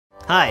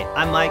Hi,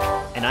 I'm Mike,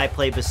 and I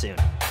play Bassoon.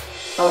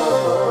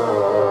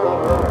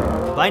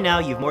 By now,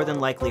 you've more than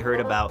likely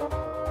heard about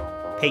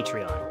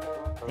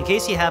Patreon. In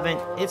case you haven't,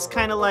 it's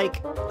kinda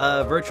like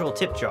a virtual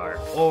tip jar,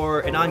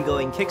 or an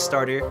ongoing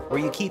Kickstarter where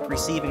you keep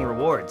receiving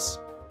rewards.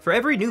 For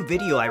every new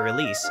video I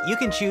release, you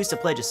can choose to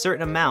pledge a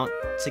certain amount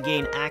to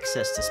gain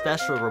access to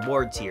special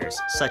reward tiers,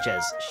 such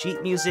as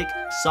sheet music,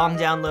 song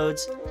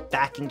downloads,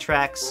 backing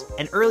tracks,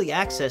 and early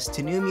access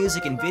to new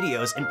music and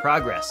videos in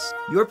progress.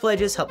 Your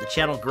pledges help the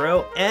channel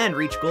grow and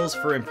reach goals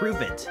for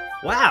improvement.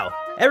 Wow!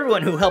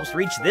 Everyone who helps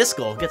reach this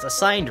goal gets a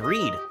signed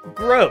read.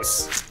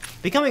 Gross!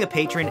 Becoming a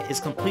patron is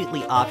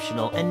completely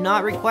optional and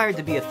not required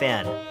to be a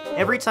fan.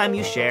 Every time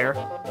you share,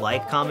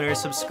 like, comment, or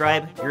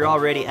subscribe, you're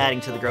already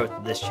adding to the growth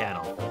of this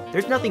channel.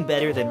 There's nothing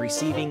better than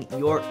receiving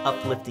your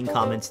uplifting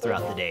comments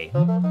throughout the day.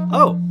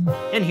 Oh,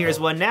 and here's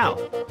one now.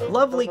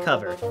 Lovely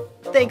cover.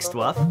 Thanks,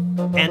 Dwuff.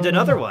 And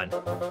another one.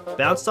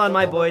 Bounced on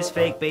my boy's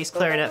fake bass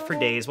clarinet for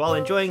days while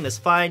enjoying this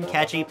fine,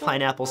 catchy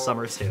Pineapple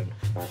Summer tune.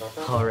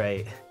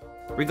 Alright.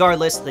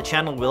 Regardless, the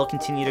channel will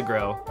continue to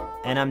grow,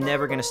 and I'm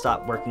never gonna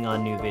stop working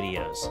on new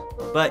videos.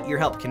 But your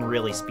help can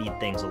really speed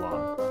things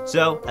along.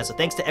 So, as a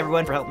thanks to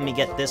everyone for helping me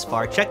get this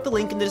far, check the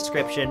link in the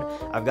description.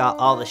 I've got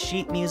all the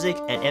sheet music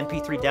and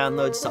MP3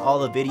 downloads to all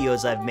the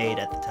videos I've made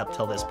up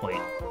till this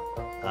point.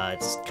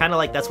 It's kinda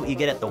like that's what you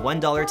get at the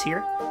 $1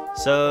 tier,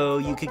 so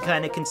you could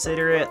kinda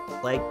consider it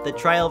like the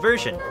trial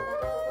version.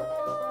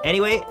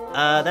 Anyway,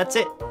 that's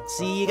it.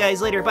 See you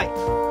guys later, bye!